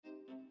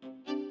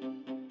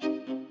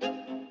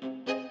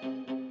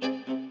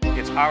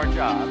It's our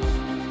jobs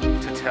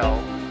to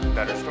tell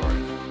better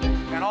stories.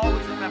 And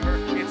always remember,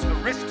 it's the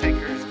risk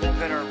takers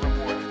that are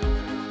rewarded.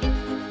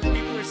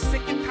 People are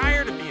sick and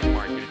tired of being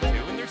marketed to,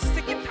 and they're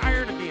sick and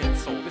tired of being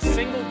sold. The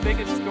single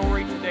biggest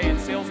story today in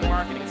sales and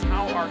marketing is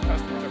how our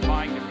customers are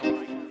buying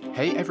differently.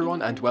 Hey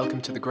everyone, and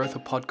welcome to the Growth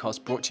Hub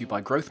podcast brought to you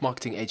by growth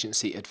marketing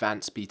agency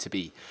Advanced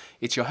B2B.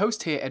 It's your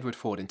host here, Edward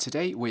Ford, and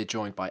today we're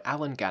joined by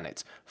Alan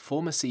Gannett,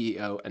 former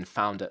CEO and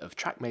founder of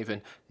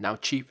TrackMaven, now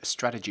Chief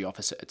Strategy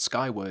Officer at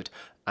Skyword,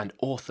 and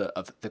author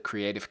of The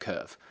Creative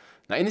Curve.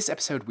 Now, in this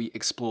episode, we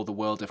explore the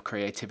world of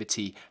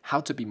creativity, how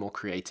to be more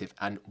creative,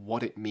 and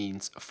what it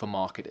means for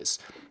marketers.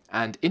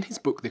 And in his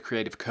book, The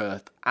Creative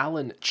Curve,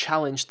 Alan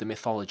challenged the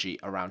mythology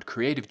around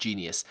creative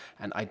genius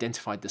and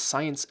identified the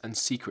science and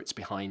secrets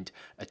behind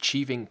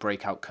achieving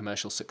breakout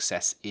commercial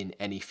success in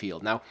any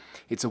field. Now,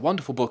 it's a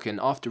wonderful book, and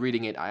after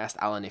reading it, I asked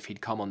Alan if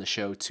he'd come on the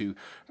show to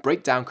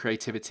break down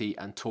creativity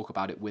and talk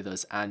about it with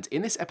us. And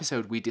in this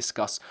episode, we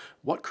discuss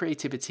what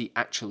creativity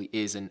actually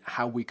is and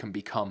how we can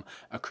become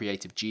a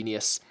creative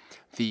genius.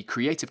 The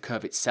Creative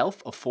Curve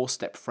itself, a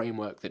 4-step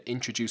framework that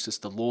introduces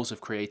the laws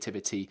of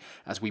creativity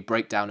as we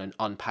break down and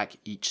unpack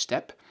each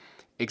step.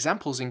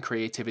 Examples in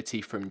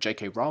creativity from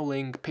J.K.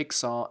 Rowling,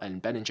 Pixar,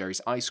 and Ben &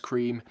 Jerry's ice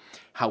cream,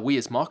 how we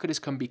as marketers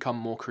can become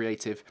more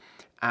creative,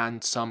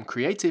 and some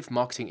creative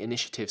marketing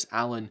initiatives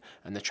Alan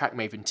and the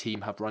TrackMaven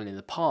team have run in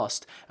the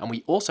past. And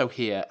we also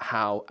hear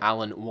how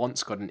Alan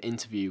once got an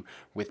interview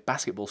with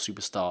basketball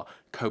superstar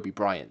Kobe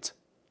Bryant.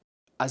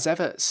 As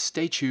ever,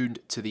 stay tuned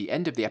to the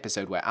end of the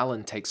episode where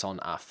Alan takes on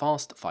our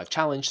Fast 5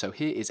 challenge. So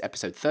here is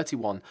episode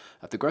 31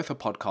 of the Growth Hub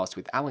podcast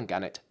with Alan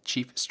Gannett,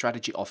 Chief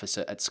Strategy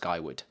Officer at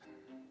Skyword.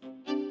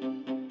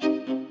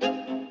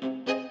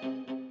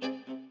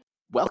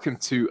 Welcome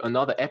to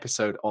another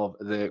episode of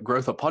the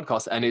Growth Hub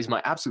podcast, and it is my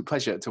absolute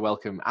pleasure to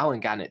welcome Alan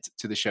Gannett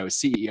to the show,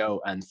 CEO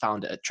and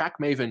founder at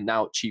TrackMaven,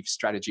 now Chief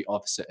Strategy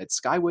Officer at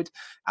Skyword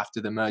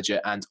after the merger,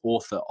 and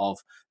author of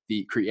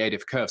The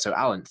Creative Curve. So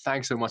Alan,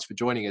 thanks so much for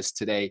joining us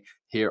today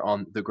here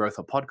on the Growth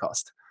Hub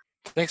podcast.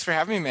 Thanks for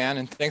having me, man,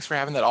 and thanks for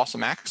having that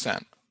awesome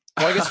accent.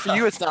 Well, I guess for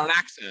you, it's not an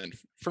accent.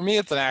 For me,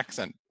 it's an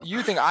accent.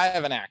 You think I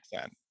have an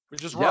accent,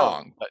 which is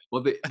wrong. But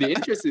well,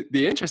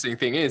 the interesting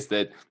thing is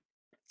that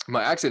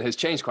my accent has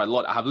changed quite a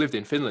lot. I have lived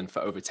in Finland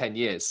for over 10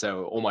 years.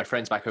 So all my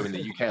friends back home in the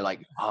UK are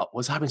like, oh,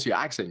 what's happened to your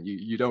accent?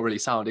 You don't really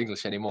sound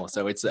English anymore.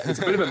 So it's a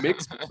bit of a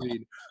mix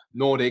between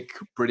Nordic,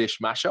 British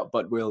mashup,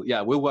 but we'll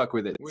work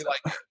with it. we'll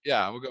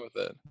go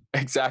with it.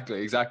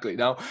 Exactly.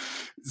 Now,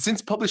 since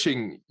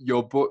publishing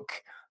your book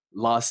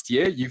last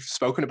year, you've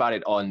spoken about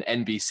it on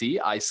NBC.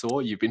 I saw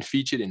you've been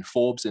featured in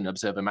Forbes and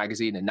Observer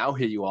magazine, and now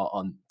here you are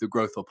on the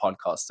Growth Hub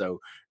podcast. So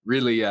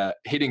really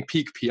hitting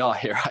peak PR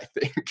here, I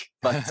think.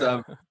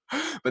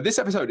 But this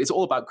episode is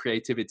all about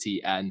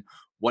creativity and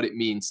what it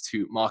means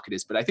to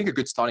marketers. But I think a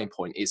good starting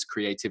point is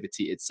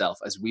creativity itself,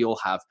 as we all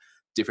have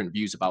different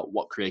views about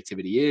what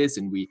creativity is,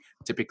 and we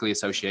typically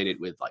associate it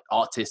with like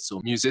artists or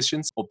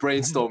musicians or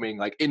brainstorming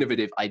like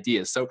innovative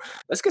ideas. So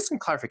let's get some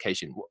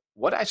clarification.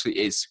 What actually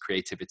is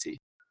creativity?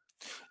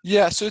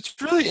 Yeah, so it's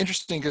really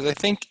interesting because I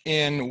think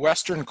in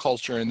Western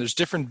culture, and there's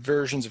different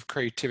versions of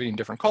creativity in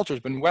different cultures,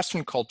 but in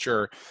Western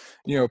culture,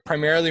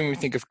 primarily when we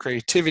think of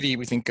creativity,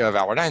 we think of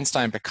Albert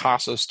Einstein,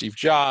 Picasso, Steve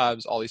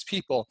Jobs, all these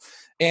people,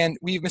 and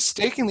we've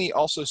mistakenly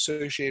also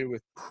associated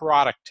with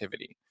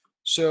productivity.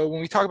 So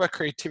when we talk about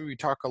creativity, we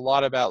talk a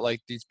lot about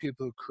like these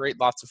people who create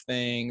lots of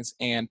things,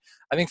 and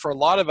I think for a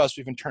lot of us,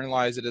 we've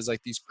internalized it as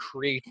like these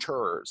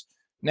creators.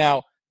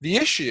 Now, the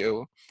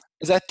issue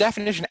is that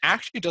definition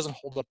actually doesn't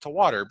hold up to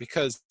water,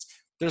 because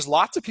there's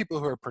lots of people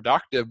who are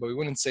productive, but we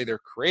wouldn't say they're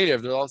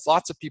creative. There's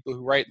lots of people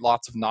who write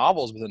lots of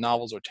novels, but the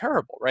novels are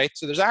terrible, right?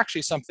 So there's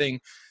actually something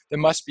that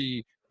must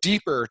be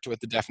deeper to what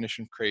the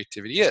definition of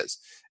creativity is.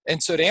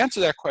 And so to answer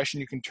that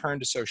question, you can turn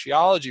to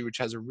sociology, which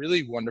has a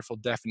really wonderful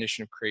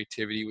definition of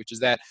creativity, which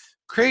is that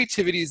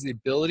creativity is the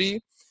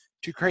ability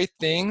to create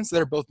things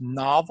that are both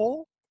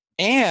novel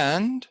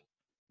and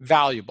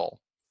valuable.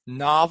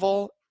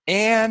 Novel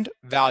and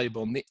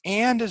valuable. And the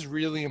and is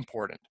really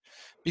important,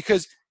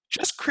 because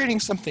just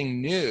creating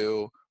something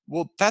new,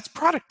 well, that's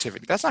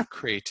productivity. That's not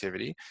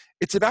creativity.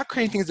 It's about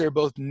creating things that are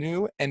both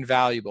new and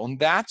valuable. And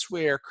that's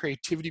where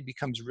creativity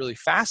becomes really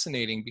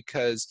fascinating,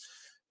 because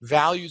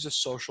value is a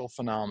social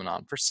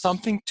phenomenon. For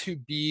something to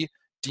be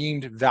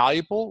deemed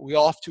valuable, we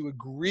all have to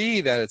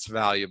agree that it's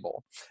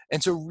valuable.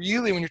 And so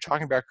really, when you're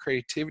talking about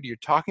creativity, you're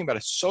talking about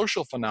a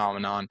social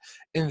phenomenon,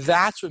 and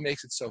that's what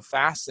makes it so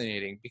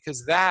fascinating,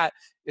 because that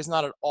is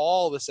not at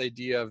all this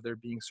idea of there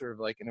being sort of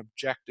like an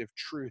objective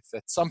truth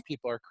that some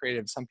people are creative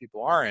and some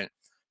people aren't.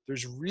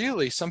 There's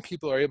really, some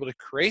people are able to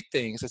create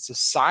things that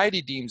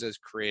society deems as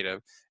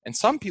creative, and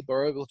some people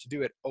are able to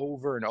do it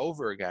over and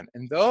over again.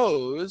 And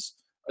those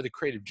are the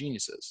creative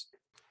geniuses.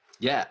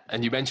 Yeah,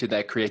 and you mentioned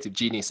they're creative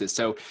geniuses.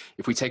 So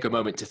if we take a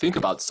moment to think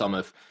about some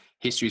of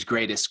history's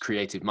greatest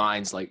creative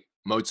minds like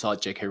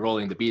Mozart, J.K.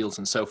 Rowling, the Beatles,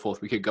 and so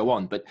forth, we could go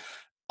on. But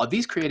are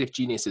these creative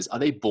geniuses, are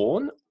they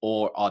born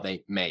or are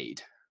they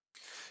made?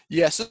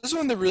 Yeah, so this is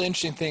one of the really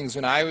interesting things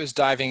when I was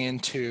diving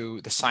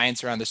into the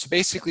science around this. So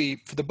basically,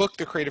 for the book,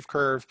 The Creative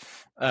Curve,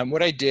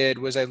 what I did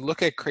was I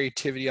look at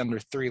creativity under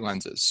three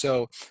lenses.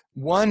 So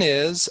one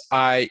is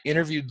I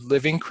interviewed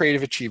living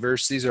creative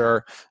achievers. These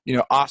are,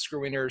 Oscar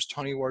winners,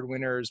 Tony Award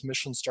winners,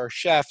 Michelin star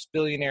chefs,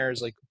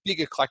 billionaires, like big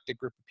eclectic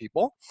group of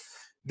people.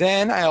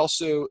 Then I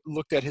also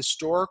looked at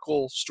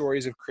historical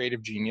stories of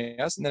creative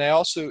genius. And then I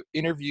also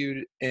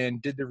interviewed and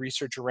did the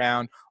research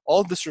around all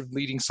of the sort of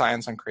leading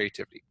science on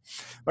creativity.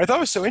 What I thought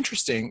was so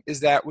interesting is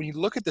that when you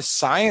look at the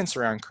science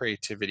around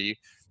creativity,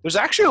 there's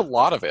actually a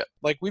lot of it.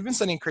 Like we've been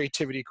studying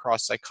creativity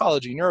across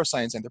psychology,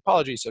 neuroscience,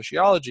 anthropology,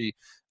 sociology,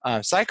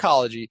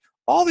 psychology,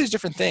 all these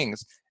different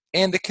things.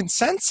 And the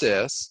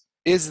consensus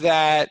is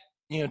that,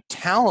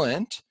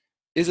 talent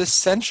is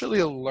essentially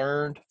a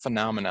learned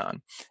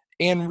phenomenon.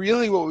 And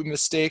really what we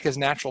mistake as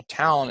natural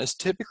talent is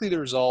typically the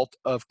result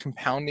of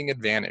compounding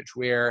advantage,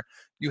 where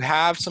you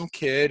have some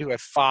kid who at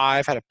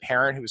 5 had a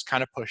parent who was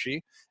kind of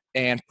pushy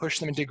and pushed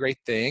them into great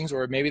things,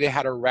 or maybe they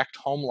had a wrecked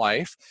home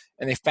life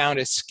and they found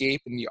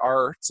escape in the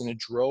arts and it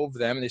drove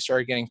them and they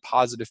started getting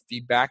positive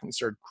feedback and they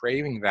started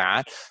craving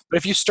that. But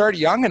if you start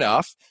young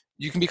enough,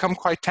 you can become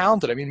quite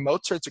talented. I mean,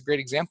 Mozart's a great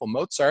example.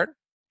 Mozart,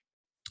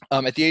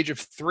 at the age of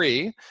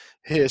 3,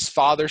 his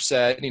father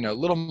said,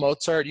 little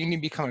Mozart, you need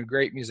to become a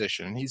great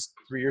musician. He's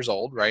 3 years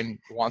old, right? And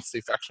wants the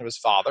affection of his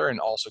father and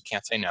also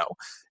can't say no.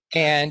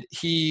 And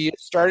he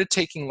started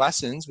taking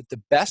lessons with the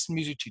best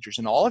music teachers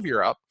in all of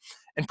Europe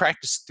and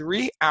practiced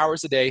 3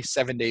 hours a day,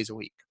 7 days a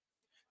week.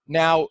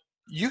 Now,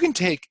 you can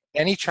take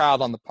any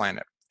child on the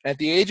planet. And at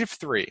the age of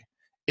 3,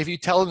 if you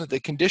tell them that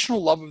the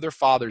conditional love of their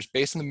father is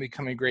based on them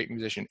becoming a great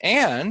musician,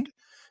 and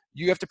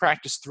you have to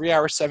practice 3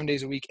 hours, 7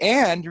 days a week,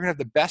 and you're going to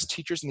have the best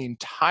teachers in the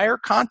entire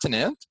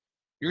continent,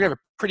 you're going to have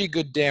a pretty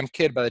good damn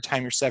kid by the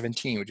time you're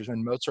 17, which is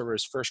when Mozart wrote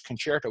his first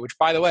concerto, which,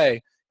 by the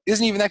way,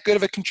 isn't even that good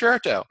of a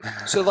concerto.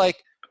 So, you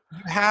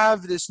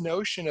have this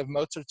notion of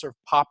Mozart sort of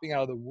popping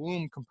out of the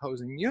womb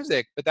composing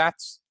music, but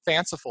that's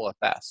fanciful at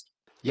best.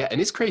 Yeah,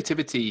 and is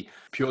creativity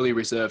purely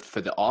reserved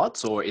for the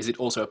arts, or is it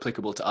also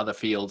applicable to other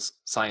fields,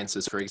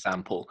 sciences, for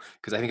example?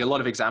 Because I think a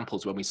lot of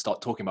examples when we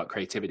start talking about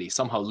creativity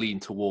somehow lean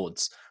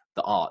towards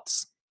the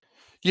arts.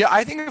 Yeah,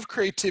 I think of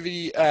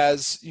creativity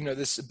as,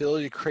 this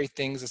ability to create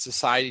things that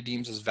society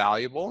deems as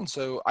valuable. And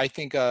so I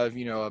think of,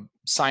 a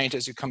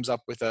scientist who comes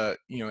up with a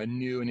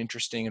new and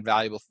interesting and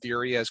valuable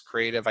theory as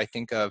creative. I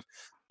think of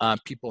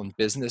people in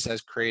business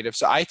as creative.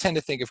 So I tend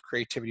to think of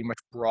creativity much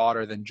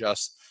broader than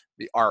just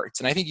the arts.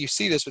 And I think you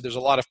see this, but there's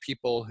a lot of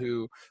people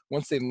who,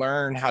 once they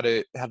learn how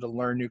to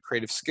learn new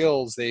creative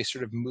skills, they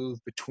sort of move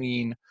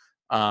between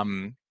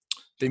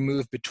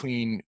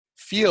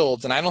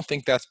fields. And I don't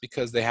think that's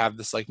because they have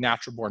this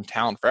natural born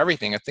talent for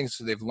everything. I think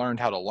so they've learned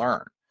how to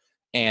learn.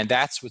 And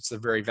that's what's a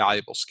very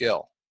valuable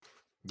skill.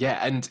 Yeah,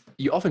 and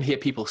you often hear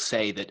people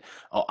say that,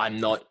 "Oh, I'm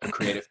not a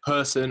creative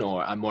person,"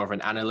 or "I'm more of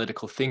an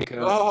analytical thinker."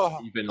 Oh,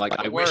 Even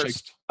I wish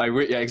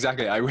yeah,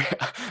 exactly. I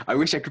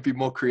wish I could be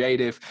more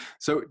creative.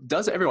 So,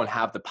 does everyone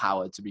have the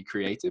power to be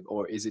creative,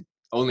 or is it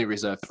only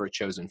reserved for a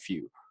chosen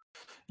few?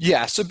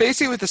 Yeah, so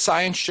basically what the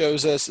science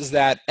shows us is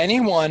that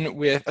anyone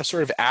with a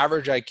sort of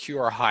average IQ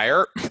or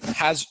higher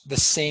has the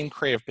same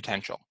creative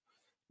potential.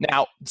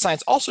 Now,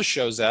 science also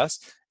shows us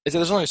is that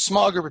there's only a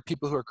small group of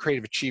people who are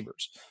creative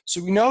achievers.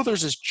 So we know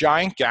there's this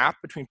giant gap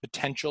between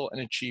potential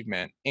and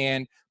achievement.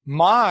 And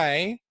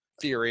my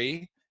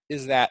theory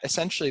is that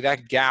essentially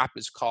that gap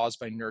is caused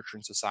by nurture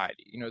in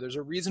society. There's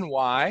a reason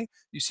why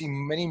you see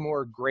many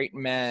more great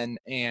men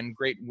and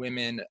great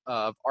women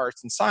of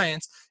arts and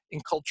science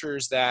in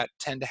cultures that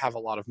tend to have a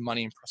lot of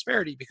money and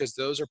prosperity, because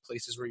those are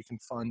places where you can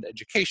fund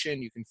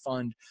education, you can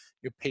fund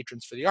your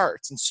patrons for the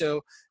arts. And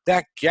so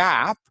that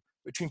gap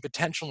between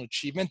potential and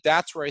achievement,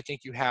 that's where I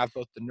think you have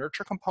both the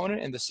nurture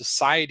component and the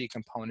society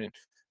component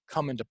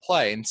come into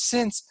play. And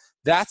since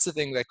that's the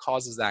thing that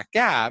causes that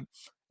gap,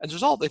 as a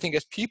result, I think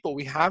as people,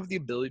 we have the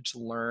ability to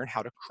learn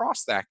how to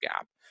cross that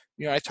gap.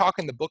 I talk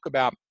in the book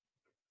about,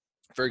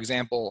 for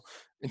example,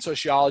 in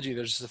sociology,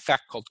 there's this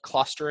effect called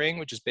clustering,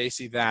 which is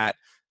basically that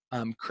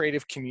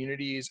creative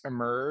communities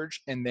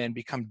emerge and then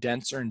become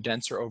denser and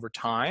denser over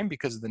time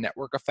because of the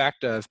network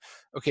effect of,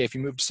 okay, if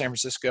you move to San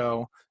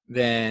Francisco,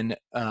 then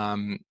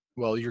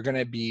you're going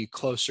to be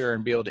closer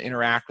and be able to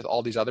interact with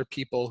all these other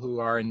people who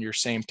are in your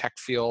same tech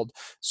field.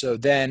 So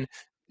then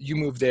you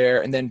move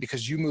there, and then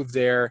because you move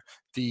there,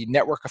 the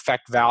network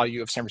effect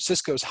value of San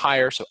Francisco is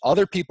higher, so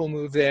other people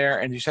move there,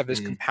 and you just have this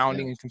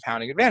compounding and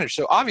compounding advantage.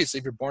 So obviously,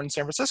 if you're born in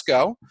San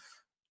Francisco,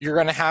 you're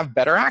going to have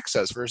better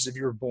access versus if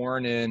you were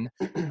born in,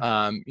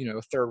 a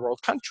third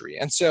world country.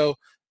 And so,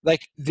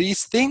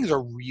 these things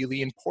are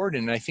really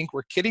important. And I think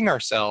we're kidding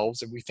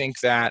ourselves if we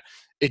think that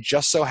it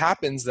just so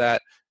happens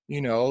that,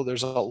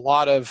 there's a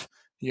lot of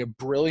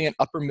brilliant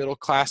upper middle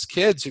class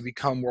kids who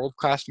become world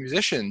class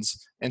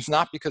musicians, and it's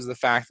not because of the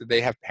fact that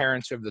they have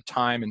parents who have the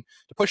time and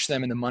to push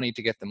them and the money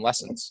to get them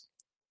lessons.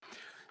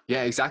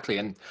 Yeah, exactly.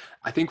 And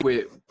I think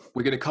we're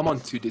going to come on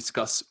to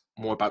discuss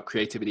more about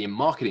creativity and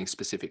marketing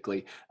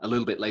specifically a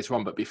little bit later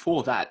on. But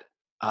before that,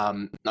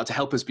 now to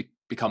help us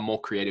become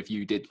more creative,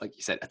 you did, like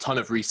you said, a ton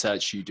of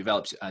research, you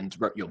developed and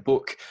wrote your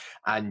book,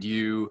 and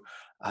you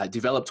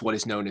developed what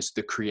is known as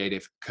the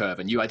creative curve.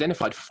 And you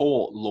identified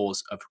 4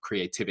 laws of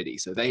creativity.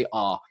 So they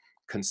are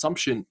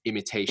consumption,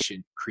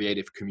 imitation,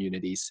 creative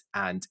communities,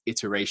 and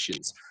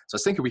iterations. So I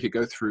was thinking we could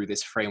go through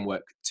this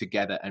framework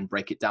together and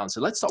break it down. So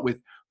let's start with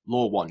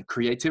law 1.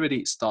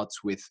 Creativity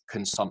starts with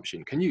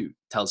consumption. Can you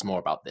tell us more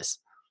about this?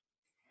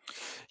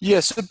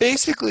 Yeah, so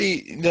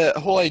basically the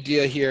whole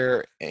idea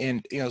here,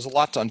 and there's a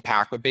lot to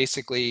unpack, but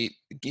basically,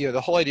 the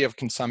whole idea of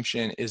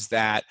consumption is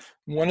that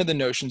one of the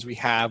notions we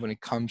have when it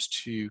comes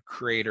to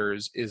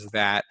creators is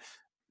that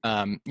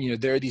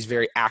there are these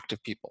very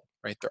active people,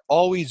 right? They're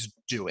always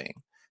doing.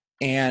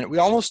 And we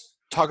almost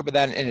talk about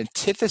that in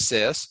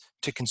antithesis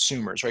to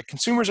consumers, right?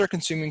 Consumers are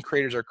consuming,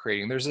 creators are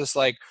creating. There's this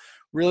like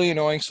really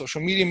annoying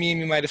social media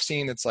meme you might have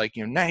seen that's like,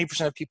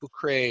 90% of people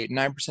create,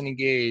 9%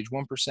 engage,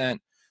 1%,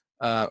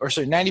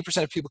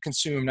 90% of people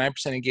consume,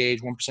 9%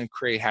 engage, 1%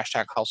 create,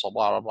 hashtag hustle,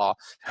 blah, blah, blah.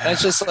 And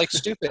it's just like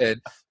stupid,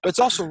 but it's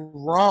also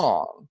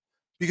wrong.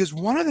 Because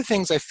one of the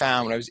things I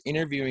found when I was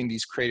interviewing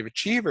these creative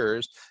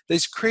achievers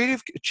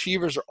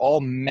are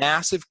all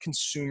massive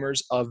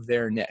consumers of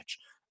their niche.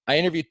 I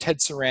interviewed Ted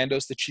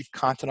Sarandos, the chief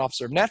content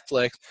officer of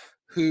Netflix,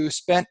 who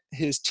spent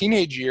his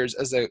teenage years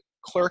as a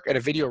clerk at a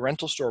video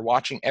rental store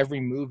watching every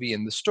movie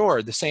in the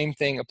store. The same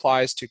thing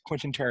applies to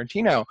Quentin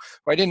Tarantino,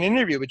 who I didn't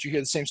interview, but you hear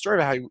the same story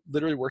about how he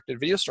literally worked at a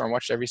video store and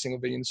watched every single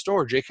video in the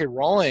store. J.K.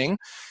 Rowling,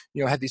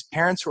 had these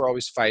parents who were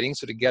always fighting,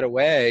 so to get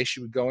away,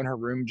 she would go in her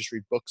room and just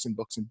read books and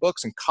books and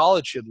books. In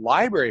college, she had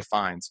library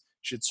fines.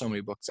 She had so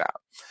many books out.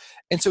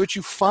 And so what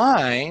you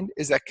find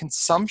is that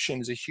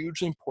consumption is a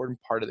hugely important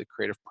part of the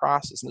creative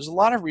process. And there's a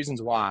lot of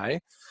reasons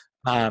why,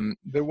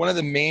 but one of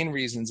the main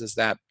reasons is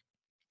that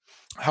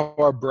how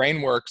our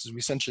brain works is we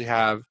essentially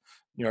have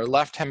our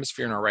left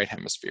hemisphere and our right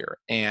hemisphere.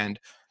 And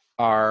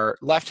our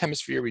left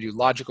hemisphere, we do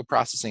logical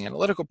processing,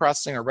 analytical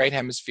processing. Our right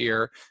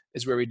hemisphere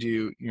is where we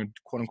do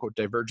quote unquote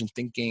divergent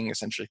thinking,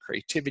 essentially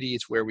creativity.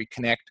 It's where we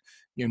connect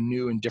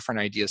new and different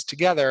ideas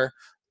together.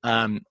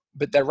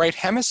 But that right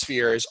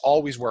hemisphere is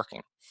always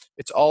working.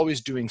 It's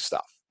always doing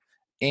stuff.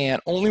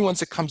 And only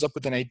once it comes up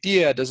with an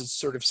idea does it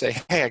sort of say,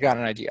 hey, I got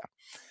an idea.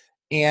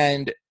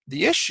 And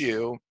the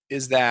issue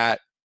is that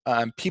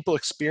people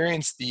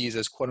experience these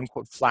as quote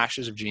unquote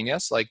flashes of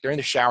genius. Like they're in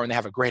the shower and they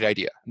have a great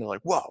idea and they're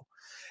like, whoa.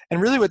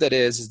 And really what that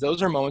is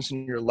those are moments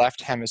in your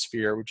left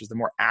hemisphere, which is the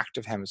more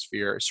active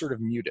hemisphere, is sort of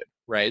muted,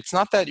 right? It's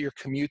not that your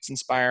commute's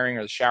inspiring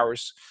or the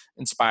shower's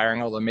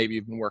inspiring, although maybe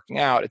you've been working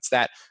out. It's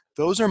that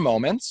those are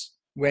moments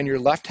when your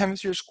left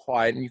hemisphere is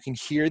quiet and you can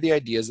hear the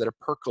ideas that are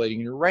percolating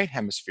in your right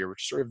hemisphere,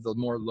 which is sort of the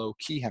more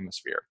low-key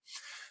hemisphere.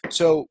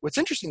 So what's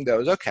interesting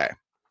though is, okay,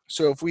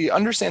 so if we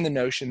understand the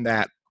notion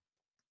that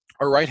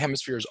our right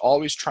hemisphere is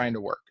always trying to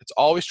work, it's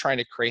always trying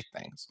to create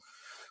things,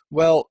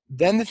 well,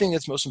 then the thing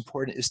that's most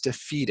important is to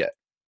feed it,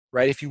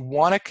 right? If you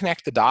want to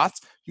connect the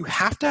dots, you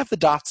have to have the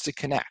dots to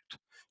connect.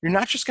 You're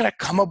not just going to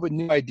come up with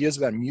new ideas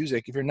about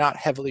music if you're not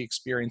heavily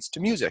experienced to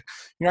music.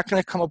 You're not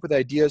going to come up with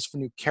ideas for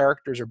new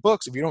characters or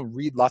books if you don't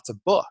read lots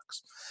of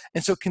books.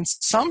 And so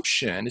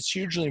consumption is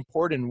hugely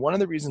important. One of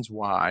the reasons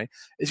why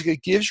is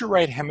it gives your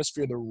right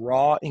hemisphere the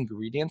raw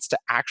ingredients to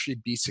actually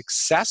be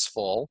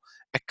successful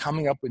at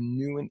coming up with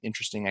new and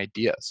interesting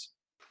ideas.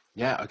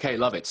 Yeah, okay,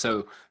 love it.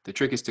 So the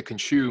trick is to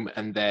consume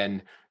and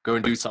then go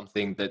and do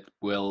something that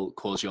will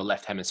cause your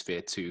left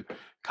hemisphere to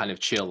kind of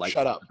chill, like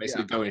shut up.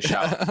 basically go and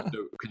shower.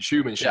 So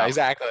consume and shower. Yeah,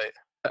 exactly.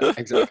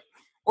 Exactly.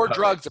 Or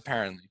drugs,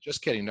 apparently.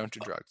 Just kidding, don't do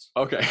drugs.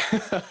 Okay.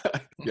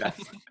 Yeah.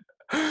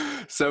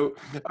 So,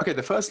 okay,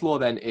 the first law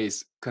then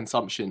is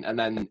consumption, and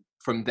then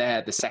from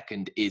there, the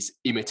second is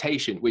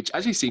imitation, which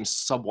actually seems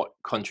somewhat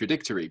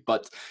contradictory,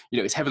 but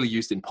it's heavily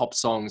used in pop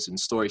songs and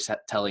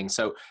storytelling.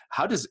 So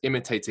how does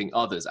imitating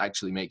others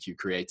actually make you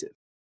creative?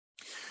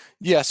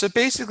 Yeah, so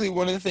basically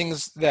one of the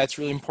things that's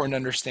really important to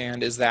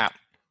understand is that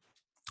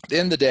at the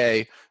end of the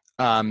day,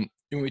 when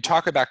we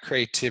talk about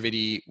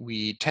creativity,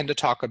 we tend to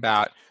talk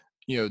about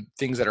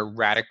things that are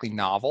radically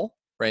novel,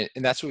 right?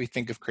 And that's what we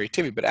think of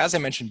creativity. But as I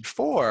mentioned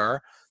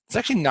before, it's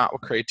actually not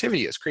what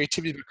creativity is.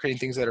 Creativity is about creating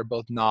things that are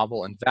both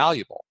novel and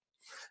valuable.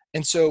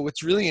 And so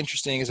what's really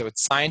interesting is that what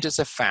scientists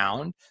have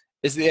found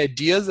is the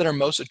ideas that are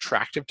most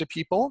attractive to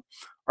people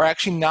are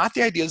actually not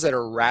the ideas that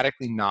are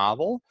radically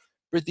novel,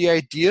 but the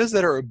ideas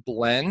that are a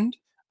blend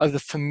of the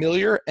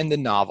familiar and the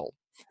novel.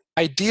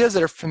 Ideas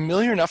that are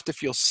familiar enough to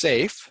feel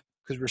safe,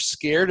 because we're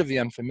scared of the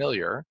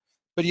unfamiliar,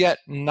 but yet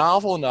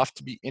novel enough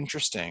to be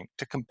interesting,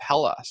 to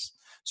compel us.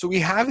 So we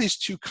have these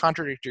two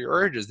contradictory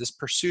urges, this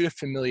pursuit of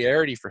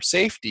familiarity for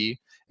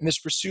safety and this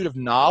pursuit of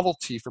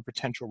novelty for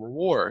potential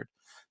reward.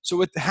 So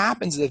what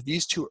happens is that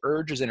these two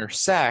urges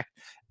intersect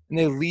and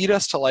they lead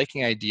us to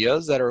liking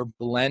ideas that are a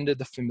blend of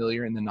the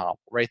familiar and the novel,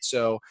 right?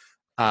 So,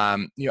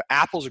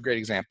 Apple's a great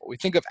example. We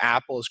think of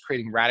Apple as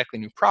creating radically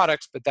new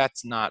products, but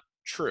that's not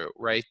true,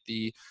 right?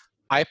 The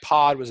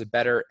iPod was a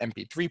better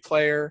MP3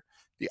 player.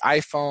 The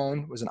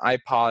iPhone was an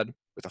iPod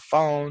with a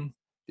phone.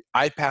 The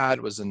iPad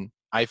was an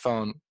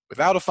iPhone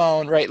without a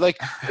phone, right? Like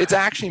it's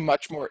actually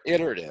much more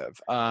iterative.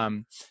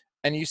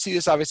 And you see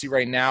this obviously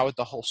right now with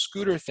the whole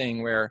scooter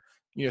thing where,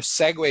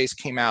 Segways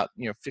came out,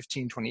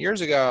 15, 20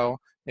 years ago,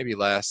 maybe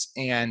less.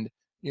 And,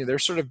 they're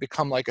sort of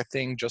become like a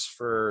thing just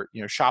for,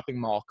 shopping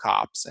mall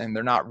cops. And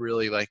they're not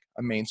really like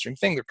a mainstream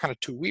thing. They're kind of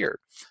too weird.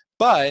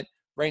 But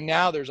right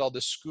now there's all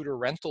this scooter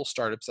rental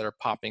startups that are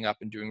popping up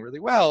and doing really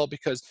well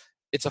because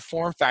it's a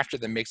form factor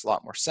that makes a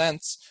lot more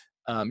sense.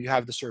 You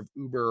have the sort of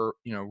Uber,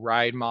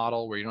 ride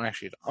model where you don't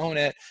actually have to own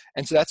it.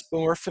 And so that's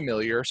more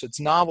familiar. So it's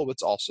novel, but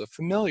it's also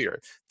familiar.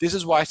 This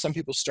is why some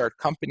people start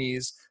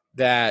companies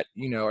that,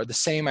 are the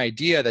same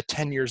idea that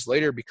 10 years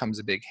later becomes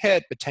a big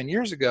hit, but 10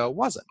 years ago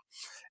wasn't.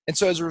 And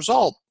so as a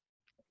result,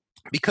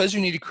 because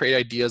you need to create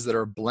ideas that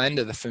are a blend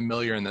of the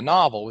familiar and the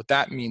novel, what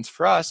that means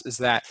for us is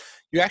that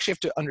you actually have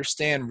to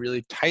understand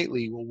really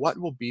tightly, well, what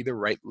will be the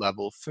right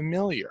level of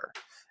familiar?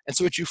 And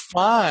so what you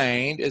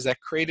find is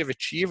that creative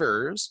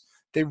achievers,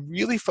 they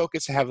really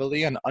focus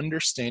heavily on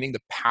understanding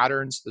the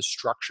patterns, the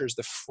structures,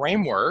 the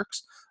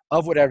frameworks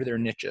of whatever their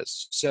niche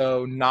is.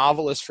 So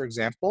novelists, for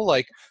example,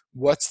 like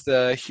what's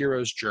the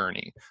hero's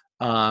journey?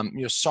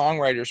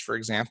 Songwriters, for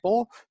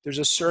example, there's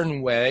a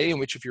certain way in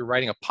which if you're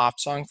writing a pop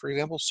song, for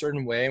example, a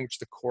certain way in which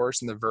the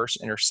chorus and the verse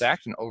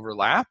intersect and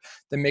overlap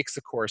that makes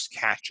the chorus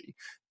catchy.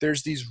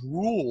 There's these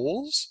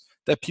rules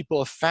that people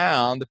have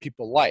found that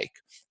people like.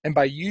 And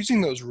by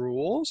using those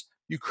rules,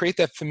 you create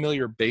that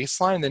familiar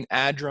baseline and then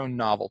add your own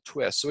novel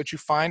twist. So what you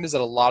find is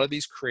that a lot of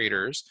these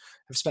creators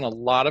have spent a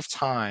lot of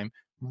time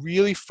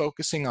really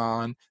focusing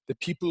on the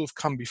people who've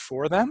come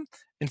before them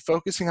and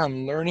focusing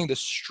on learning the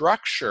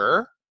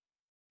structure,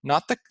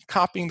 not the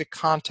copying the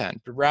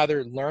content, but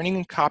rather learning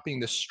and copying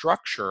the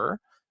structure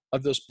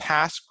of those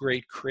past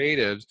great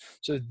creatives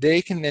so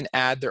they can then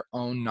add their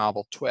own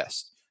novel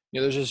twist.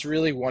 There's this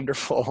really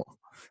wonderful,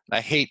 and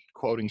I hate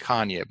quoting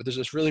Kanye, but there's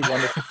this really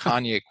wonderful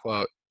Kanye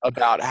quote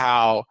about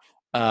how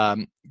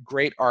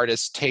great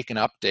artists take an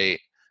update,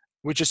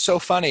 which is so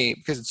funny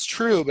because it's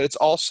true, but it's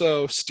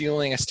also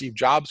stealing a Steve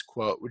Jobs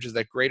quote, which is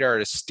that great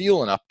artists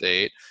steal an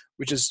update,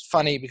 which is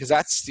funny because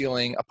that's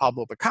stealing a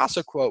Pablo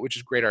Picasso quote, which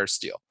is great artists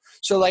steal.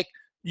 So like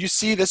you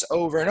see this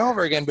over and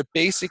over again, but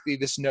basically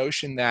this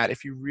notion that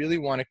if you really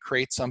want to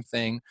create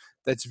something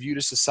that's viewed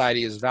as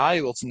society as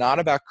valuable, it's not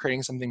about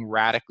creating something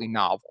radically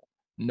novel.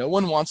 No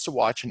one wants to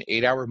watch an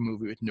 8-hour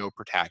movie with no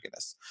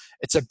protagonist.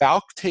 It's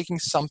about taking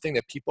something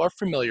that people are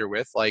familiar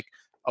with, like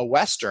a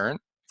Western,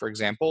 for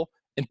example,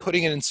 and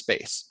putting it in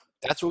space.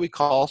 That's what we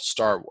call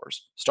Star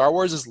Wars. Star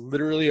Wars is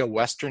literally a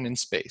Western in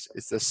space.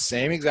 It's the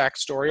same exact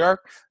story arc,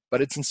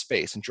 but it's in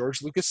space. And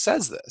George Lucas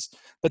says this.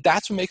 But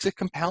that's what makes it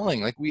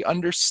compelling. Like we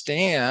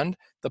understand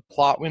the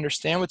plot, we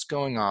understand what's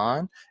going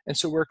on, and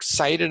so we're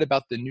excited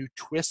about the new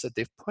twist that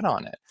they've put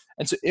on it.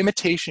 And so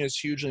imitation is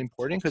hugely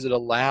important because it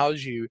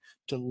allows you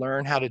to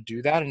learn how to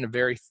do that in a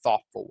very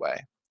thoughtful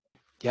way.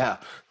 Yeah,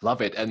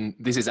 love it. And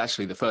this is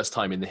actually the first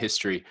time in the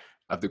history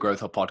of the Growth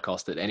Hub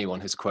podcast that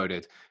anyone has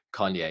quoted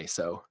Kanye.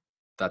 So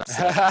that's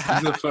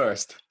the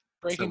first.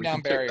 Breaking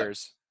down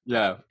barriers.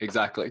 Yeah,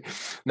 exactly.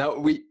 Now,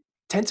 we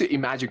tend to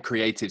imagine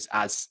creatives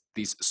as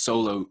these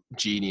solo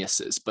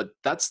geniuses, but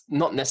that's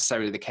not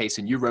necessarily the case.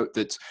 And you wrote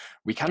that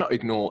we cannot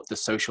ignore the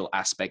social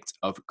aspect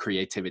of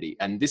creativity.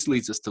 And this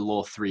leads us to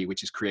law 3,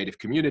 which is creative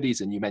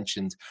communities. And you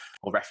mentioned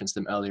or referenced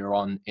them earlier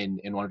on in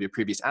one of your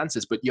previous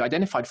answers, but you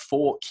identified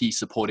 4 key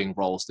supporting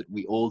roles that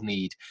we all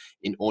need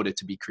in order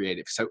to be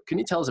creative. So can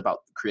you tell us about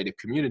creative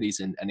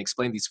communities and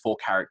explain these 4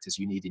 characters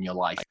you need in your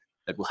life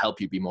that will help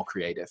you be more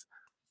creative?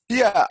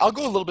 Yeah, I'll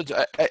go a little bit.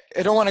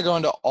 I don't want to go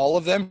into all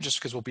of them just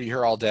because we'll be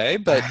here all day.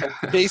 But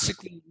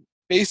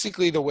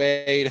basically, the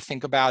way to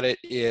think about it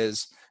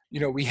is,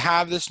 we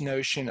have this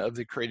notion of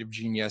the creative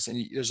genius,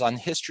 and there's on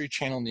History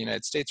Channel in the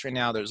United States right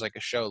now. There's like a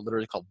show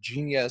literally called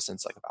Genius, and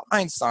it's like about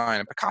Einstein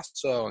and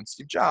Picasso and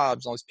Steve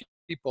Jobs and all these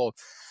people,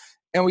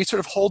 and we sort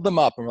of hold them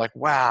up and we're like,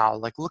 wow,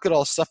 like look at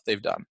all the stuff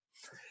they've done.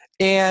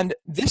 And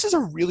this is a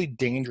really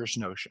dangerous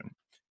notion,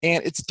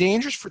 and it's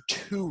dangerous for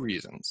 2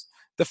 reasons.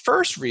 The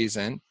first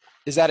reason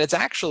is that it's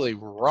actually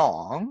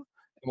wrong,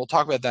 and we'll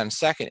talk about that in a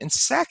second. And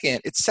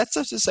second, it sets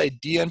up this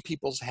idea in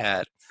people's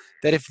head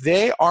that if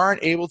they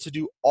aren't able to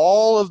do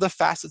all of the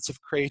facets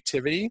of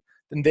creativity,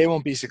 then they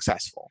won't be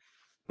successful.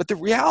 But the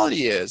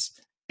reality is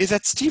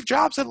that Steve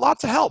Jobs had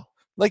lots of help.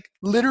 Like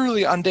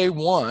literally on day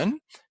 1,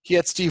 he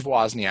had Steve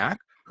Wozniak,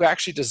 who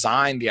actually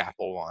designed the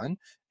Apple One.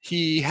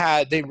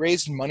 They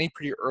raised money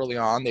pretty early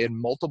on. They had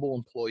multiple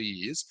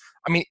employees.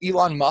 I mean,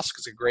 Elon Musk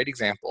is a great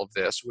example of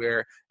this,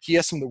 where he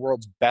has some of the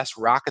world's best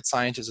rocket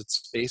scientists at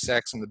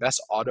SpaceX and the best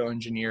auto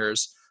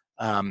engineers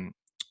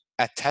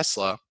at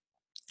Tesla.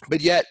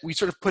 But yet we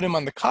sort of put him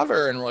on the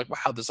cover and we're like,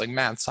 wow, this like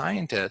mad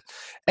scientist.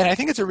 And I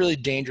think it's a really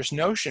dangerous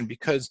notion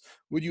because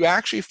what you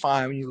actually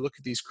find when you look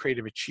at these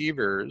creative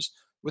achievers,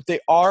 what they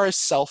are is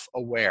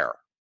self-aware.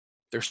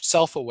 They're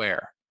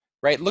self-aware,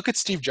 right? Look at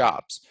Steve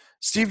Jobs.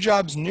 Steve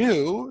Jobs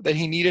knew that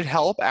he needed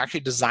help actually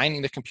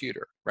designing the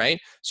computer,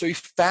 right? So he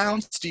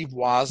found Steve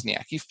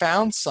Wozniak. He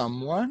found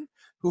someone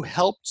who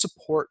helped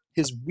support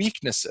his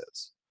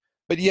weaknesses.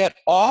 But yet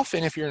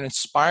often, if you're an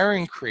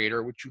inspiring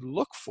creator, what you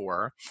look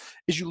for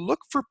is you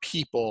look for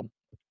people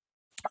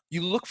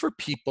you look for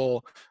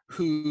people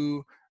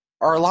who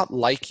are a lot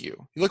like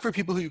you. You look for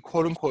people who,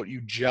 quote unquote,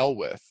 you gel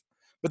with.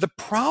 But the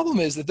problem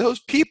is that those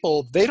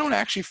people, they don't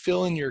actually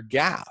fill in your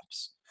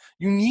gaps.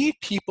 You need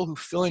people who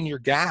fill in your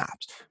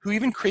gaps, who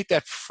even create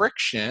that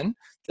friction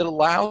that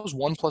allows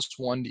 1 +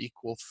 1 to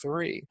equal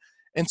 3.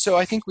 And so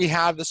I think we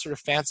have this sort of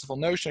fanciful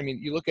notion. I mean,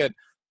 you look at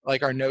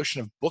like our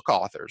notion of book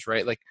authors,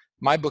 right? Like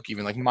my book,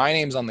 even like my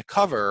name's on the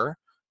cover,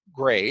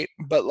 great,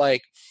 but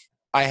like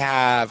I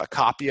have a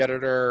copy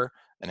editor,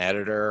 an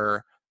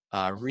editor,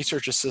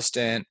 research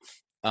assistant,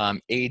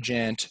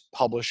 agent,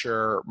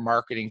 publisher,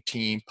 marketing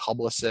team,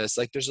 publicist.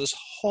 Like there's this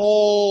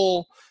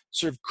whole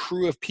sort of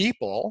crew of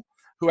people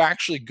who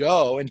actually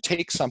go and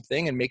take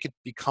something and make it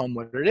become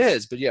what it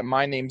is. But yet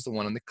my name's the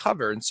one on the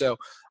cover. And so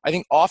I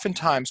think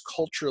oftentimes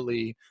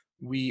culturally,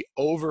 we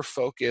over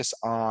focus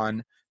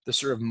on the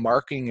sort of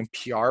marketing and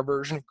PR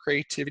version of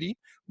creativity,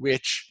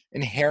 which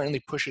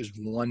inherently pushes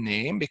one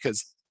name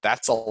because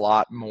that's a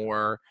lot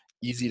more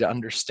easy to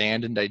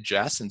understand and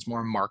digest and it's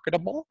more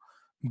marketable.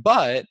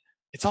 But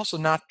it's also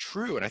not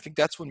true. And I think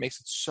that's what makes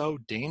it so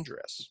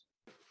dangerous.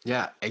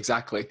 Yeah,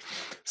 exactly.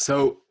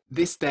 So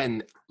this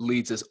then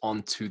leads us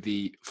on to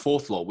the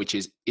fourth law, which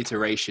is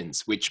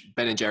iterations, which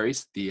Ben and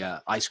Jerry's, the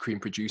ice cream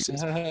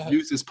producers,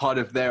 use as part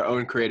of their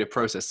own creative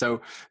process.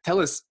 So tell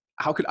us,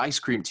 how could ice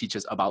cream teach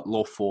us about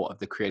law 4 of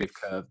the creative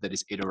curve, that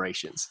is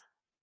iterations?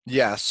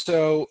 Yeah.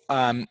 So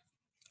probably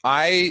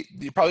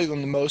one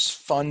of the most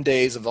fun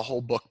days of the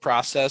whole book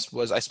process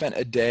was I spent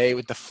a day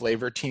with the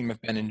flavor team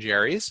of Ben and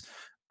Jerry's,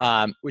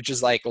 which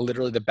is like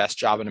literally the best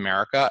job in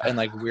America. And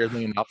like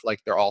weirdly enough,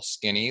 like they're all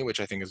skinny, which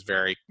I think is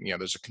very,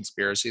 there's a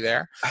conspiracy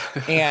there.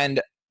 And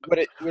what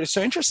is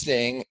so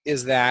interesting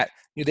is that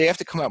they have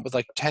to come up with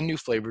like 10 new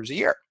flavors a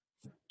year.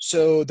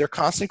 So they're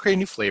constantly creating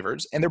new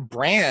flavors and their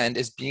brand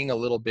is being a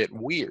little bit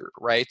weird,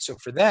 right? So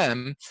for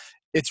them,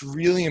 it's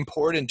really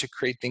important to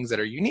create things that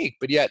are unique,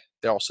 but yet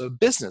they're also a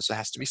business. So it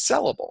has to be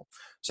sellable.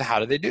 So how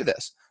do they do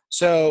this?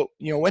 So,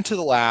 went to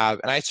the lab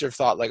and I sort of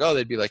thought like, oh,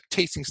 they'd be like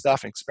tasting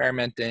stuff and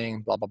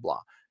experimenting, blah, blah,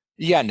 blah.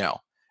 Yeah, no.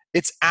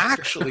 It's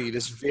actually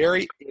this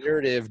very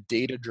iterative,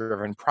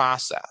 data-driven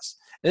process.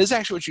 And this is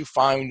actually what you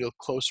find when you look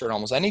closer at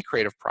almost any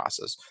creative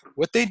process.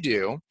 What they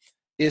do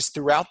is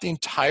throughout the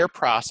entire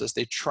process,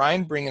 they try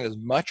and bring in as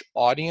much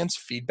audience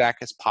feedback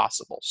as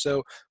possible.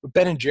 So what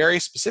Ben and Jerry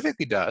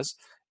specifically does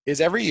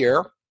is every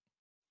year,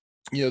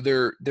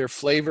 their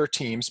flavor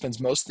team spends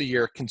most of the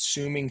year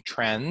consuming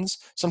trends,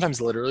 sometimes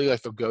literally,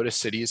 like they'll go to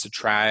cities to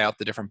try out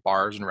the different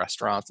bars and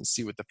restaurants and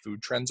see what the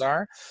food trends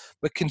are,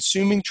 but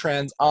consuming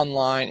trends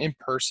online, in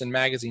person,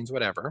 magazines,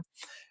 whatever.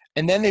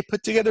 And then they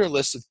put together a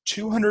list of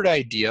 200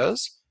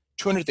 ideas,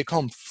 200, they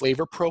call them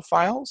flavor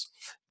profiles,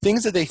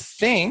 things that they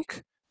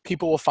think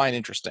people will find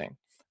interesting.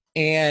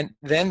 And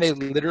then they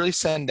literally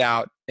send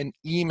out an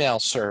email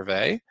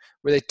survey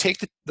where they take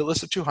the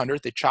list of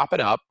 200, they chop it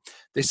up,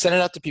 they send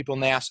it out to people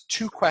and they ask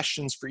 2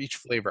 questions for each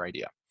flavor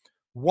idea.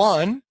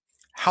 1,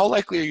 how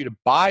likely are you to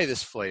buy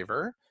this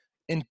flavor?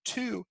 And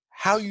 2,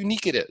 how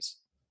unique it is,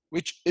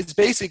 which is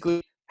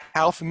basically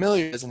how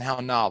familiar it is and how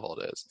novel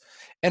it is.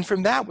 And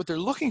from that, what they're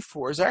looking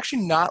for is they're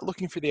actually not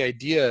looking for the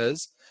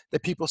ideas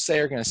that people say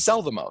are going to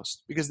sell the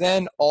most, because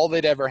then all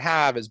they'd ever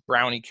have is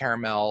brownie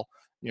caramel,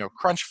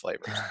 crunch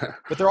flavors.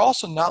 But they're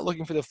also not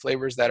looking for the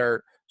flavors that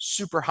are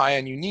super high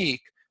and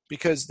unique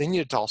because they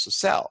need it to also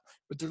sell.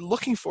 What they're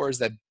looking for is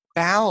that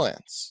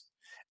balance.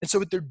 And so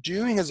what they're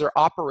doing is they're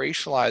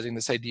operationalizing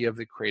this idea of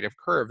the creative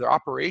curve. They're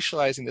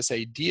operationalizing this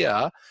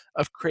idea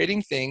of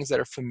creating things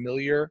that are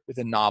familiar with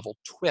a novel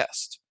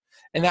twist.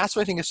 And that's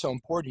what I think is so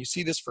important. You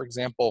see this, for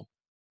example,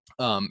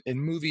 in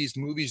movies.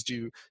 Movies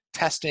do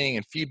testing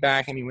and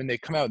feedback. I mean, when they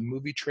come out with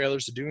movie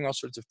trailers, they're doing all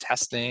sorts of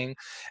testing.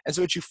 And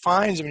so what you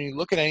find is when you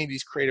look at any of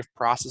these creative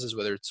processes,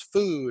 whether it's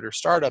food or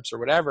startups or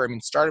whatever, I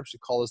mean, startups, we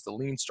call this the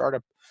lean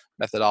startup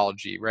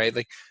methodology, right?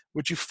 Like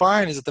what you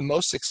find is that the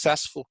most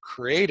successful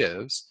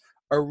creatives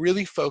are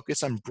really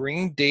focused on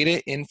bringing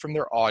data in from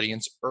their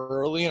audience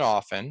early and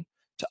often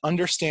to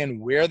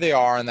understand where they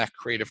are on that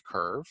creative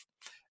curve.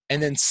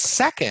 And then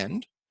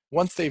second,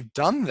 once they've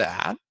done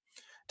that,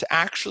 to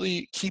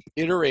actually keep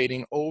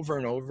iterating over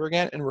and over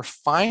again and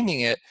refining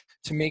it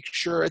to make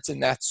sure it's in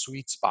that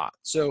sweet spot.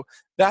 So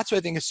that's what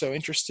I think is so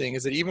interesting,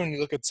 is that even when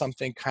you look at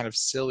something kind of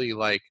silly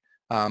like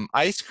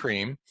ice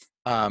cream,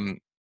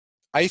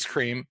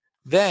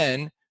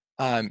 then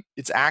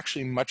it's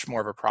actually much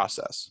more of a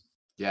process.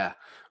 Yeah.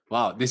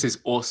 Wow, this is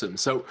awesome.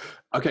 So,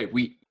 okay,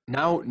 we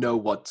now know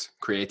what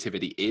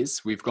creativity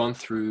is. We've gone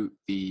through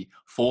the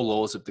 4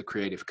 laws of the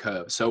creative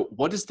curve. So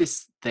what does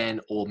this then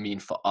all mean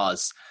for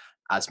us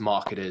as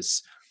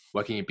marketers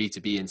working in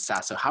B2B and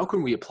SaaS? So how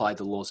can we apply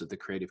the laws of the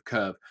creative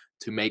curve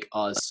to make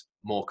us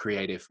more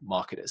creative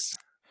marketers?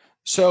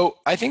 So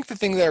I think the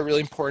thing that are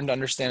really important to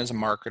understand as a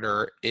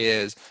marketer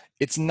is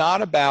it's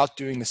not about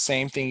doing the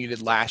same thing you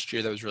did last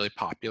year that was really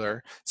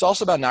popular. It's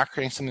also about not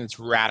creating something that's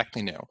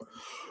radically new.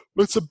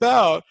 What it's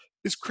about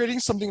is creating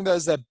something that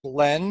is that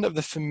blend of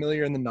the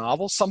familiar and the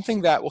novel,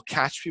 something that will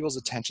catch people's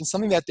attention,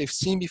 something that they've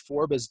seen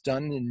before but is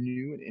done in a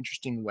new and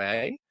interesting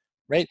way,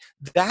 right?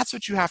 That's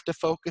what you have to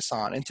focus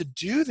on. And to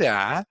do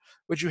that,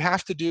 what you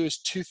have to do is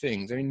two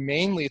things. I mean,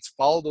 mainly it's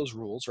follow those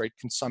rules, right?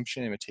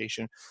 Consumption,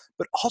 imitation,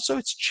 but also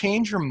it's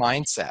change your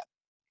mindset,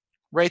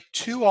 right?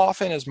 Too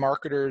often as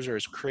marketers or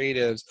as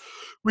creatives,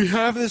 we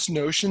have this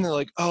notion that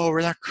like, oh,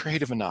 we're not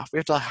creative enough. We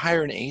have to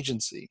hire an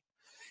agency.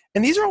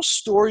 And these are all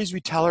stories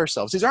we tell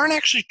ourselves. These aren't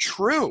actually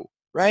true,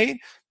 right?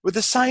 What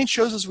the science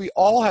shows is we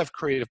all have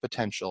creative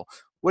potential.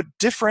 What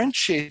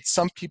differentiates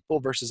some people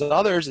versus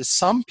others is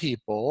some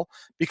people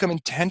become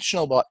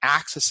intentional about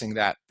accessing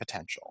that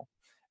potential.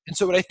 And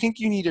so what I think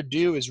you need to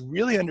do is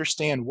really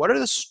understand what are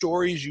the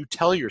stories you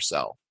tell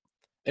yourself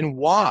and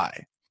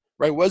why,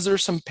 right? Was there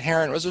some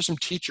parent, was there some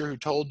teacher who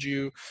told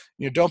you,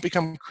 don't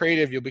become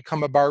creative, you'll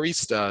become a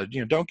barista,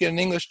 don't get an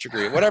English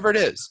degree, whatever it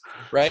is,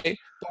 right?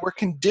 But we're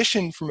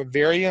conditioned from a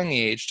very young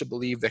age to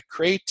believe that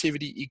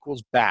creativity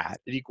equals bad.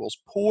 It equals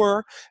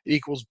poor, it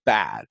equals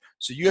bad.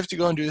 So you have to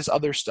go and do this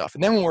other stuff.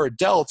 And then when we're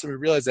adults and we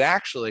realize that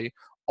actually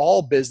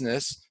all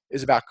business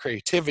is about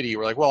creativity,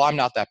 we're like, well, I'm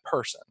not that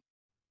person,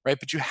 right?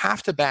 But you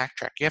have to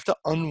backtrack. You have to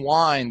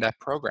unwind that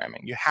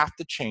programming. You have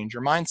to change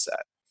your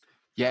mindset.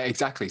 Yeah,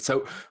 exactly.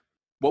 So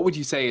what would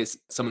you say is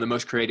some of the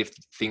most creative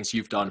things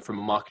you've done from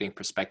a marketing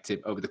perspective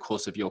over the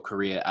course of your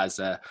career as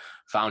a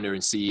founder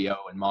and CEO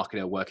and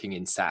marketer working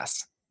in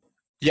SaaS?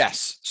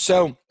 Yes.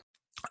 So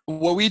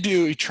what we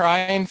do,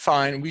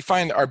 we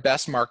find our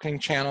best marketing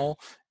channel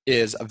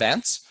is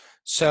events.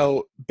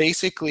 So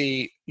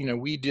basically,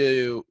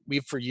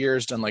 we've for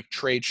years done like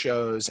trade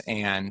shows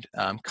and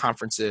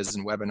conferences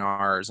and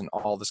webinars and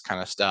all this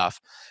kind of stuff.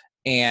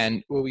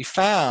 And what we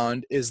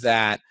found is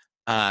that,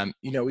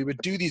 we would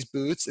do these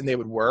booths and they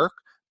would work,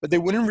 but they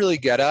wouldn't really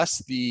get us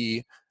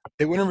the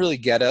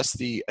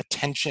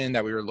attention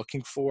that we were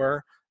looking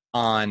for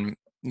on,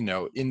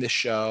 in the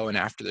show and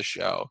after the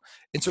show.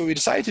 And so what we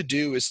decided to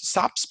do is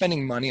stop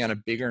spending money on a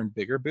bigger and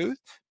bigger booth,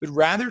 but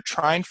rather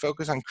try and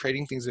focus on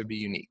creating things that would be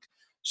unique.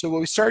 So what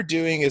we started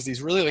doing is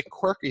these really like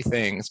quirky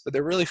things, but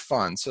they're really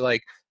fun. So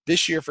like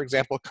this year, for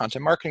example,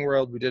 Content Marketing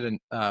World, we did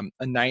a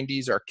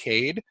 90s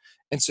arcade.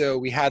 And so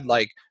we had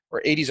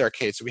or 80s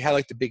arcade. So we had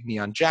like the big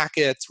neon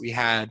jackets. We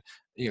had,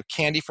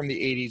 candy from the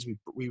 80s.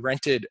 We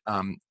rented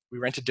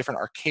different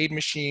arcade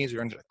machines. We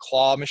rented a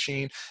claw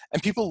machine,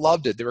 and people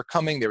loved it. They were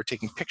coming, they were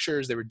taking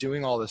pictures, they were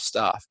doing all this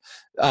stuff.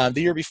 The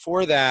year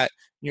before that,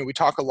 we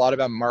talk a lot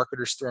about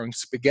marketers throwing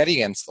spaghetti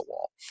against the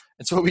wall.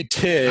 And so what we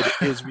did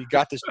is we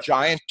got this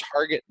giant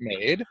target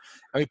made,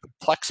 and we put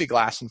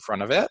plexiglass in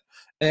front of it.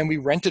 And then we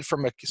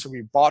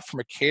bought from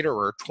a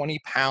caterer 20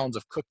 pounds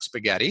of cooked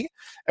spaghetti,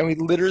 and we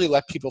literally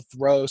let people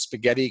throw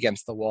spaghetti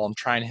against the wall and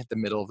try and hit the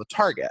middle of the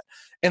target.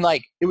 And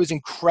it was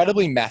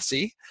incredibly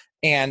messy.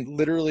 And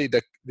literally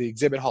the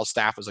exhibit hall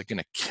staff was going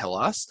to kill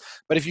us.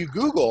 But if you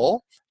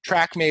Google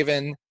Track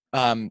Maven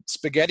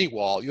spaghetti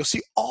wall, you'll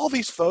see all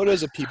these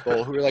photos of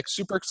people who are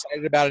super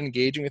excited about it,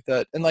 engaging with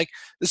it. And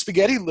the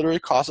spaghetti literally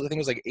cost, I think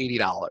it was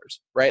 $80,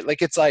 right?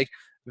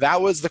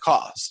 That was the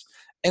cost.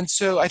 And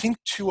so I think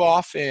too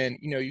often,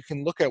 you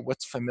can look at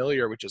what's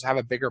familiar, which is have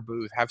a bigger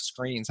booth, have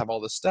screens, have all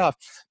this stuff.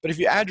 But if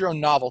you add your own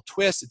novel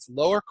twist, it's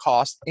lower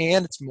cost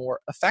and it's more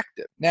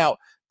effective. Now,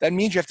 that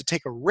means you have to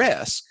take a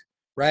risk,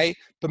 right?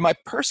 But my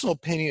personal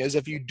opinion is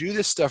if you do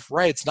this stuff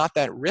right, it's not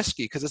that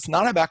risky because it's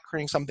not about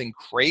creating something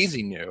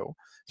crazy new.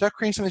 It's about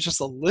creating something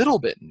just a little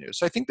bit new.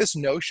 So I think this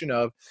notion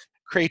of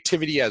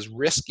creativity as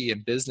risky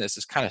in business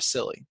is kind of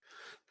silly.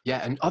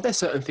 Yeah, and are there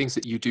certain things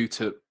that you do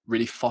to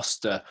really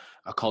foster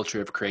a culture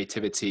of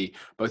creativity,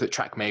 both at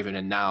Track Maven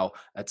and now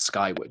at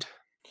Skyword?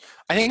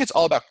 I think it's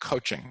all about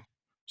coaching.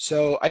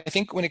 So I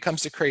think when it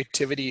comes to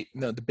creativity,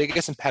 the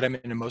biggest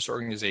impediment in most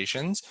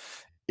organizations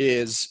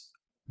is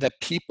that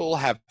people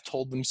have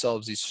told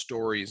themselves these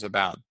stories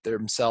about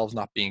themselves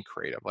not being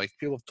creative.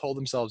 People have told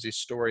themselves these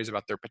stories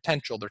about their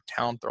potential, their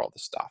talent, all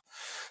this stuff.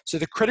 So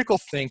the critical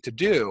thing to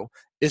do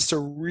is to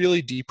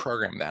really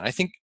deprogram that. I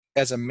think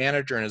as a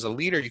manager and as a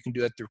leader, you can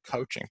do that through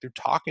coaching, through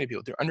talking to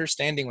people, through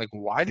understanding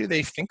why do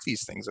they think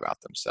these things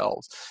about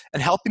themselves,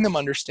 and helping them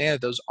understand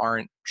that those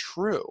aren't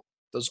true.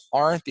 Those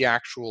aren't the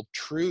actual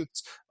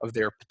truths of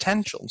their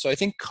potential. And so I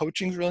think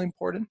coaching is really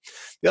important.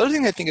 The other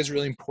thing I think is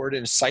really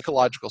important is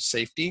psychological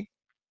safety.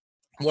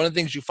 One of the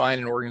things you find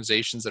in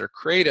organizations that are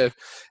creative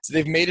is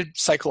they've made it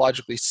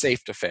psychologically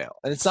safe to fail.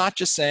 And it's not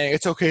just saying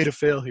it's okay to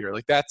fail here.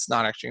 That's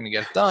not actually going to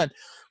get it done.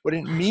 What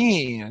it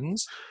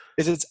means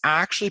is it's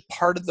actually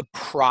part of the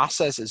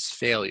process is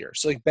failure.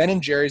 So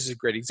Ben & Jerry's is a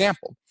great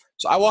example.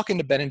 So I walk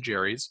into Ben &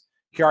 Jerry's.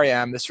 Here I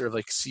am, this sort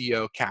of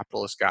CEO,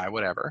 capitalist guy,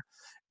 whatever.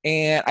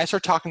 And I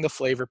start talking to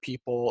flavor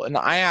people. And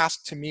I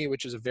ask to me,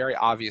 which is a very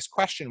obvious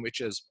question, which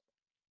is,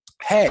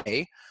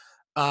 hey,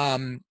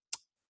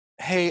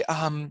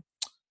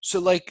 so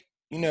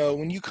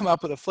when you come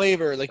up with a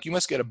flavor, you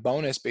must get a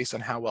bonus based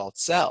on how well it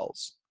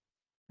sells.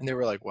 And they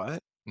were like,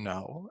 what?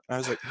 No. And I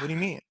was like, what do you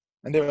mean?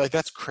 And they were like,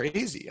 that's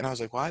crazy. And I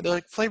was like, why? They're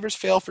like, flavors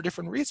fail for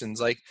different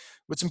reasons.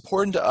 What's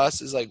important to us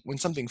is when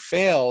something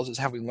fails is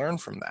how we learn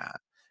from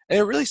that. And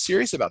they're really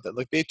serious about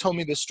that. They told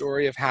me the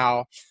story of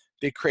how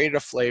they created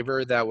a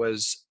flavor that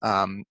was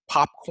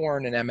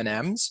popcorn and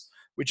M&Ms,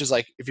 which is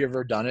like, if you've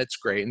ever done it, it's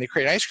great. And they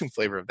create an ice cream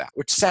flavor of that,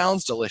 which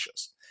sounds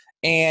delicious.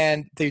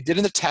 And they did it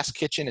in the test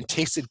kitchen and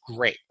tasted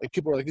great. Like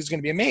people were like, this is going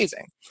to be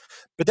amazing.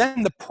 But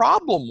then the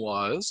problem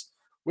was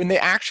when they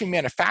actually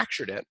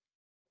manufactured it,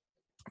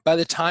 by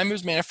the time it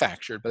was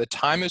manufactured, by the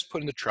time it was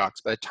put in the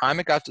trucks, by the time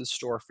it got to the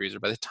store freezer,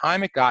 by the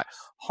time it got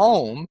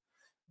home,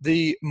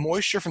 the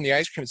moisture from the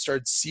ice cream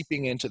started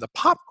seeping into the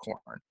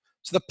popcorn.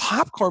 So the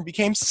popcorn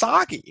became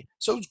soggy.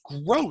 So it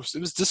was gross. It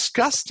was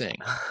disgusting.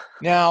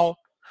 Now,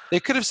 they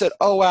could have said,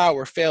 oh, wow,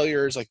 we're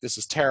failures. Like, this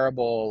is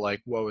terrible.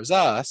 Like, woe is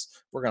us.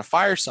 We're going to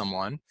fire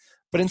someone.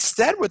 But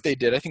instead, what they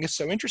did, I think is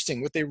so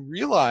interesting. What they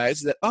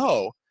realized that,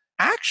 oh,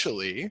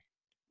 actually,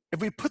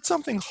 if we put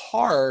something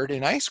hard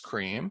in ice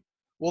cream,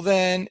 well,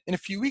 then in a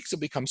few weeks, it'll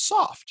become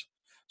soft.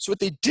 So what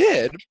they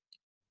did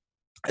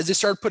is they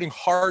started putting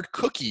hard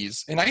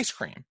cookies in ice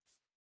cream.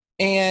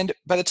 And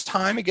by the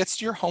time it gets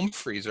to your home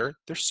freezer,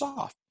 they're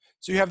soft.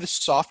 So you have this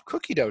soft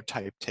cookie dough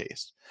type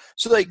taste.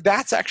 So like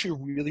that's actually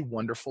really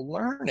wonderful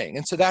learning.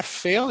 And so that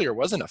failure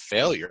wasn't a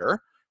failure,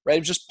 right?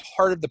 It was just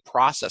part of the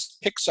process.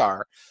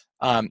 Pixar,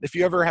 if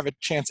you ever have a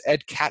chance,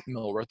 Ed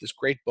Catmull wrote this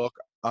great book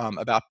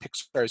about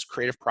Pixar's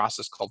creative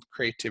process called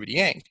Creativity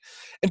Inc.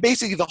 And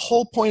basically the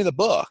whole point of the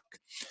book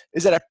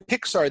is that at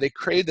Pixar, they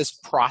created this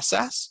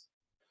process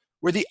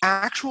where the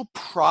actual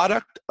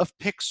product of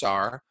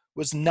Pixar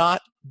was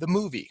not the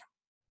movie.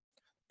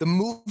 The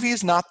movie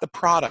is not the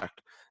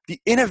product. The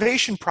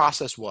innovation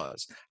process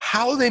was.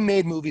 How they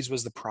made movies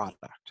was the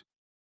product.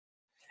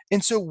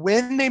 And so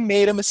when they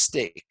made a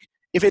mistake,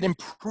 if it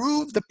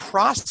improved the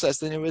process,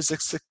 then it was a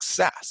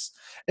success.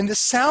 And this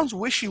sounds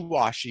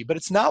wishy-washy, but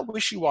it's not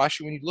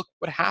wishy-washy when you look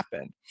what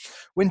happened.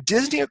 When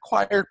Disney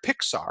acquired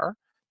Pixar,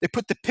 they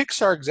put the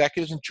Pixar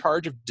executives in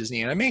charge of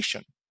Disney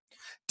Animation.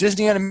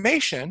 Disney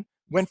Animation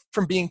went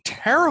from being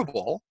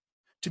terrible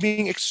to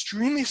being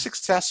extremely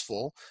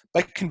successful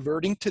by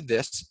converting to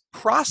this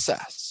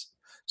process.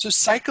 So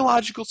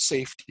psychological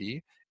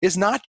safety is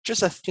not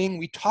just a thing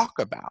we talk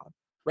about,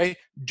 right?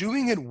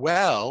 Doing it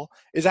well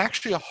is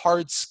actually a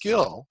hard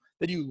skill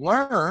that you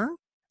learn,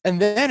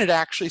 and then it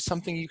actually is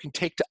something you can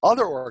take to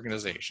other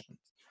organizations.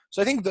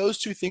 So I think those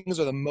two things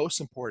are the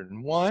most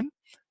important. One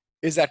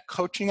is that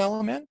coaching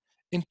element,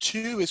 and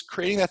two is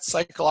creating that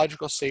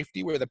psychological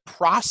safety where the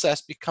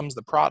process becomes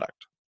the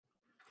product.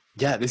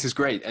 Yeah, this is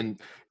great.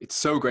 And it's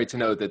so great to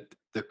know that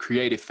the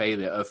creative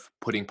failure of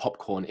putting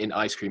popcorn in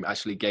ice cream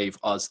actually gave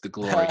us the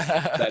glory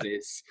that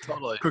is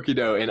Totally. cookie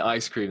dough in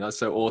ice cream. That's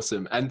so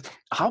awesome. And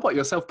how about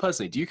yourself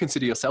personally? Do you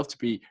consider yourself to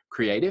be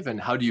creative,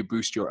 and how do you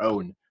boost your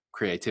own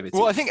creativity?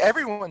 Well, I think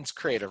everyone's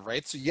creative,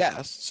 right? So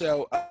yes.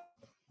 So,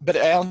 but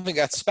I don't think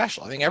that's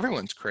special. I think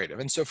everyone's creative.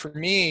 And so for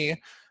me,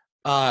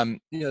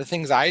 the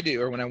things I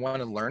do, or when I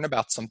want to learn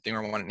about something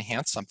or want to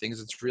enhance something,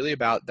 is it's really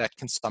about that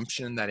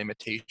consumption, that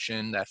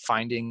imitation, that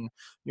finding,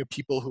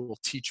 people who will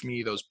teach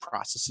me those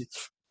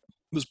processes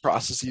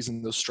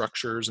and those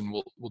structures, and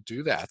we'll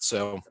do that.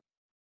 So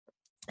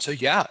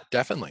yeah,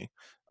 definitely.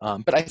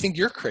 But I think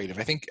you're creative.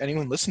 I think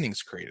anyone listening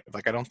is creative.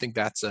 Like, I don't think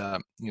that's a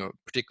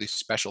particularly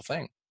special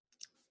thing.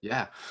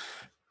 Yeah,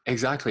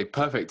 exactly.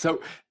 Perfect.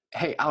 So,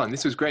 hey, Alan,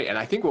 this was great. And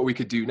I think what we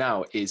could do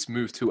now is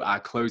move to our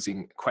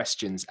closing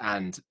questions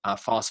and our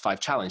Fast 5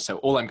 challenge. So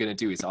all I'm going to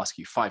do is ask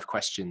you 5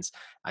 questions,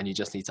 and you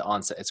just need to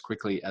answer as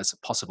quickly as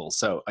possible.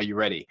 So are you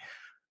ready?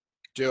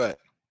 Do it.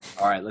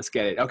 All right, let's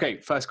get it. Okay,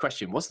 first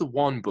question. What's the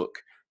one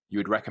book you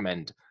would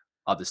recommend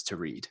others to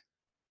read?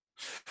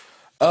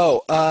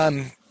 Oh,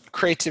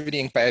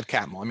 Creativity Inc. by Ed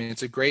Catmull. I mean,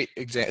 it's a great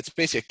example. It's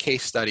basically a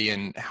case study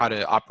in how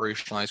to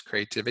operationalize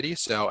creativity.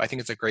 So I think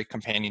it's a great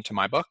companion to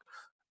my book.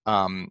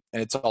 And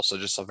it's also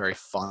just a very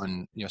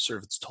fun, sort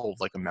of, it's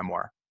told like a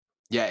memoir.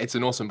 Yeah, it's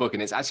an awesome book.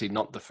 And it's actually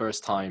not the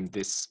first time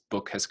this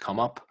book has come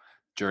up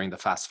during the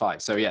Fast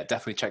 5. So yeah,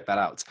 definitely check that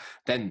out.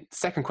 Then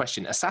second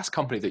question, a SaaS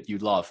company that you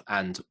love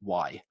and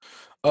why?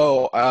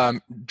 Oh,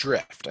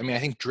 Drift. I mean, I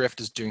think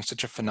Drift is doing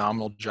such a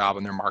phenomenal job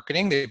in their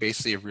marketing. They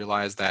basically have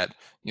realized that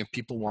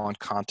people want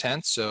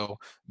content, so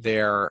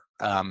they're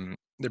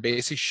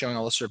basically showing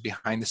all the sort of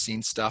behind the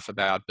scenes stuff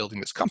about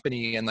building this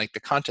company, and like the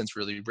content's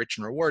really rich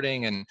and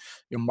rewarding, and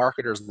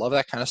marketers love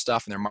that kind of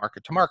stuff, and they're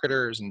market to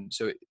marketers, and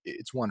so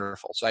it's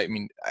wonderful. So I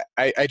mean,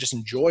 I just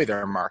enjoy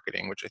their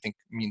marketing, which I think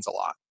means a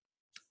lot.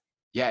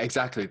 Yeah,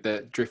 exactly.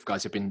 The Drift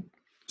guys have been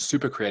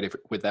super creative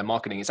with their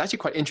marketing. It's actually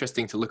quite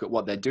interesting to look at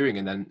what they're doing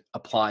and then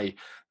apply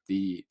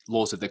the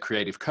laws of the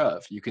creative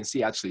curve. You can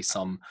see actually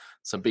some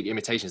big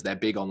imitations. They're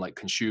big on like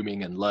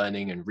consuming and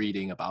learning and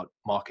reading about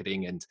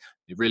marketing, and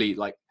it really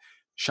like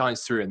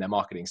shines through in their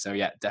marketing. So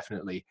yeah,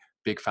 definitely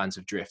big fans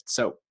of Drift.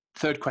 So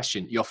third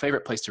question, your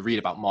favorite place to read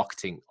about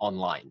marketing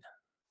online?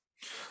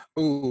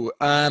 Ooh,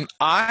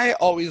 I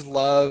always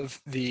love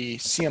the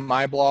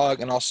CMI blog,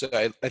 and also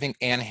I think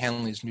Ann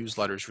Handley's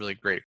newsletter is really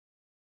great.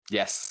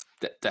 Yes,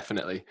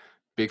 definitely.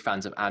 Big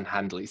fans of Anne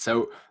Handley.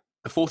 So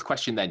the fourth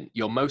question then,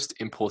 your most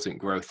important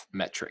growth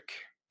metric?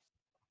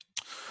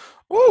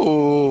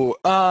 Ooh,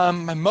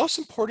 my most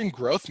important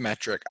growth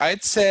metric,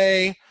 I'd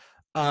say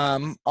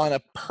On a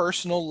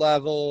personal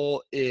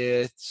level,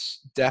 it's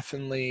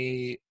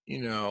definitely,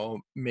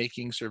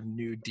 making sort of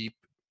new deep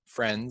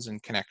friends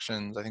and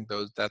connections. I think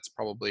that's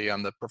probably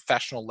on the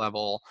professional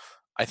level.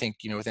 I think,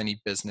 with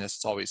any business,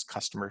 it's always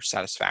customer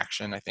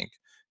satisfaction. I think,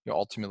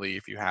 ultimately,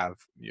 if you have,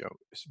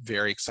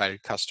 very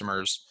excited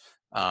customers,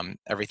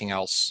 everything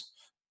else,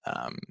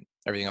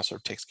 sort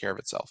of takes care of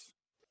itself.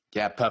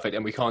 Yeah, perfect.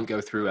 And we can't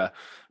go through a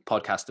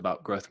podcast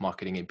about growth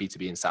marketing in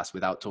B2B and SaaS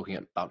without talking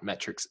about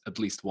metrics at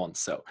least once.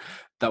 So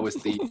that was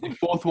the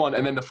fourth one.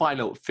 And then the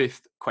final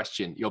fifth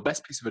question, your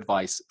best piece of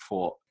advice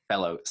for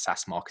fellow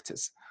SaaS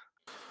marketers.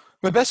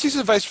 My best piece of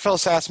advice for fellow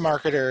SaaS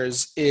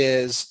marketers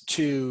is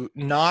to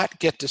not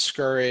get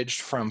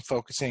discouraged from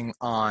focusing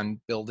on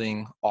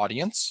building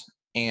audience.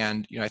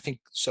 And, I think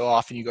so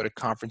often you go to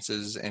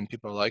conferences and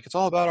people are like, it's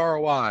all about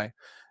ROI.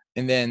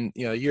 And then,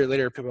 a year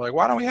later, people are like,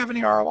 why don't we have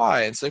any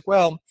ROI? And it's like,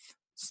 well,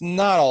 it's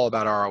not all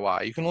about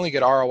ROI. You can only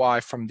get ROI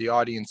from the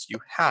audience you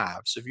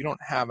have. So if you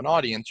don't have an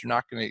audience,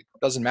 it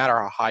doesn't matter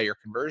how high your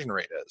conversion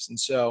rate is. And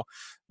so,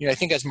 I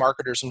think as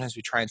marketers, sometimes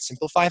we try and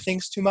simplify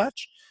things too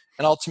much.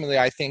 And ultimately,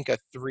 I think a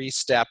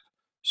 3-step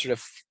sort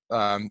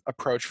of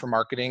approach for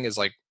marketing is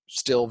like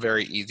still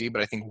very easy,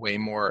 but I think way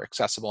more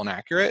accessible and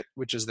accurate,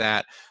 which is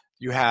that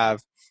you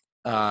have,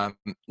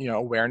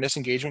 awareness,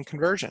 engagement,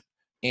 conversion.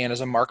 And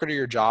as a marketer,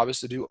 your job is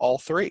to do all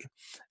 3.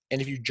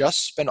 And if you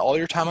just spend all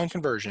your time on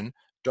conversion,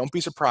 don't be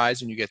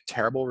surprised when you get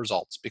terrible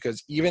results,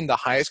 because even the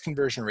highest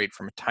conversion rate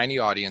from a tiny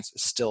audience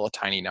is still a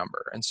tiny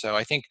number. And so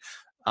I think,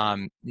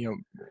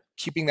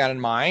 keeping that in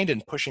mind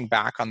and pushing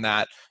back on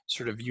that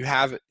sort of, you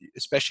have,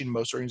 especially in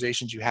most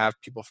organizations, you have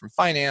people from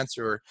finance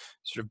or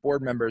sort of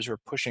board members who are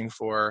pushing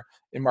for,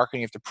 in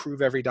marketing, you have to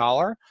prove every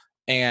dollar.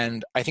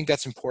 And I think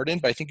that's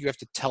important, but I think you have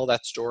to tell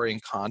that story in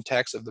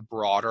context of the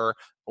broader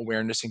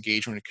awareness,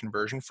 engagement, and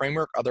conversion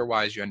framework.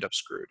 Otherwise, you end up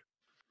screwed.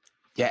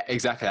 Yeah,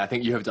 exactly. I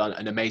think you have done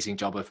an amazing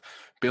job of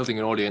building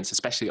an audience,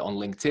 especially on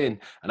LinkedIn.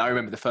 And I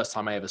remember the first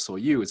time I ever saw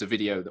you was a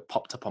video that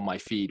popped up on my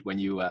feed when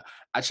you were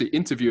actually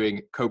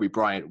interviewing Kobe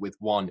Bryant with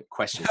one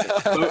question.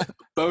 So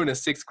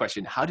bonus 6th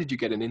question. How did you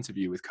get an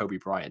interview with Kobe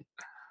Bryant?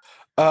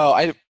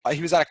 Oh,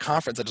 he was at a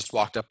conference. I just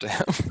walked up to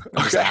him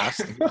and just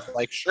asked him. He was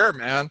like, sure,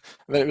 man.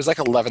 But it was like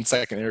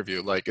 11-second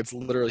interview. Like, it's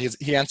literally,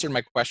 he answered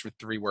my question with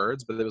 3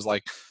 words, but it was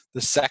like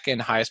the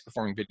second highest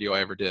performing video I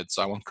ever did.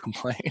 So I won't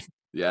complain.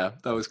 Yeah,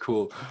 that was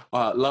cool.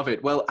 Love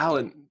it. Well,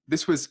 Alan,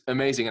 this was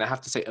amazing. And I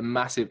have to say a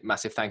massive,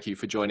 massive thank you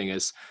for joining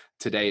us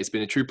today. It's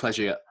been a true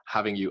pleasure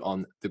having you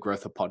on the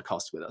Growth Hub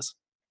podcast with us.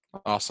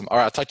 Awesome. All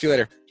right. I'll talk to you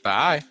later.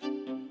 Bye.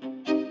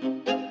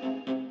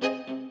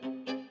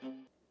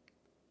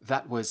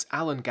 That was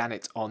Alan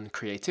Gannett on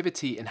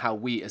creativity and how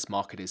we as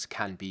marketers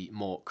can be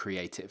more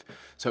creative.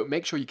 So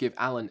make sure you give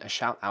Alan a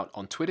shout out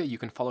on Twitter. You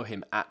can follow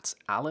him at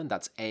Alan,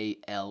 that's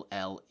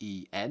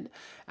ALLEN.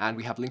 And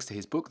we have links to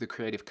his book, The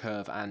Creative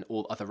Curve, and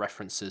all other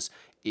references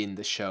in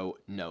the show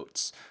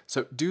notes.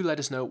 So do let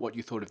us know what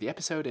you thought of the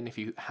episode. And if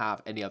you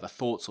have any other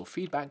thoughts or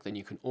feedback, then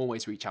you can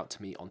always reach out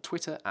to me on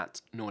Twitter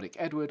at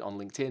NordicEdward, on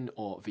LinkedIn,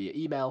 or via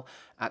email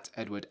at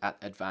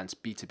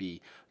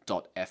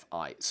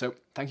edward@advancedb2b.fi. So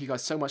thank you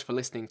guys so much for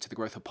listening to the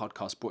Growth Hub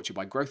podcast, brought to you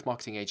by growth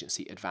marketing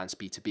agency Advanced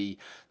B2B.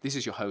 This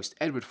is your host,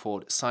 Edward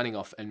Ford, signing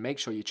off, and make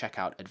sure you check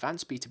out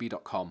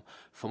advancedb2b.com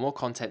for more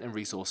content and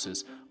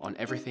resources on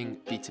everything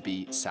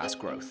B2B SaaS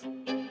growth.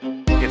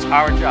 It's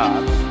our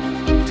job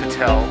to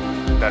tell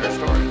better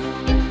stories.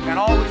 And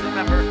always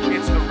remember,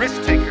 it's the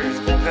risk takers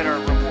that are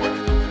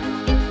rewarded.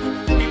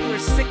 People are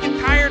sick and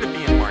tired of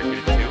being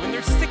marketed to, and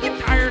they're sick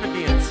and tired of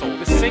being sold.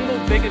 The single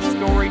biggest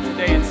story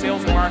today in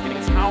sales and marketing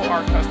is how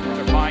our customers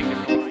are buying different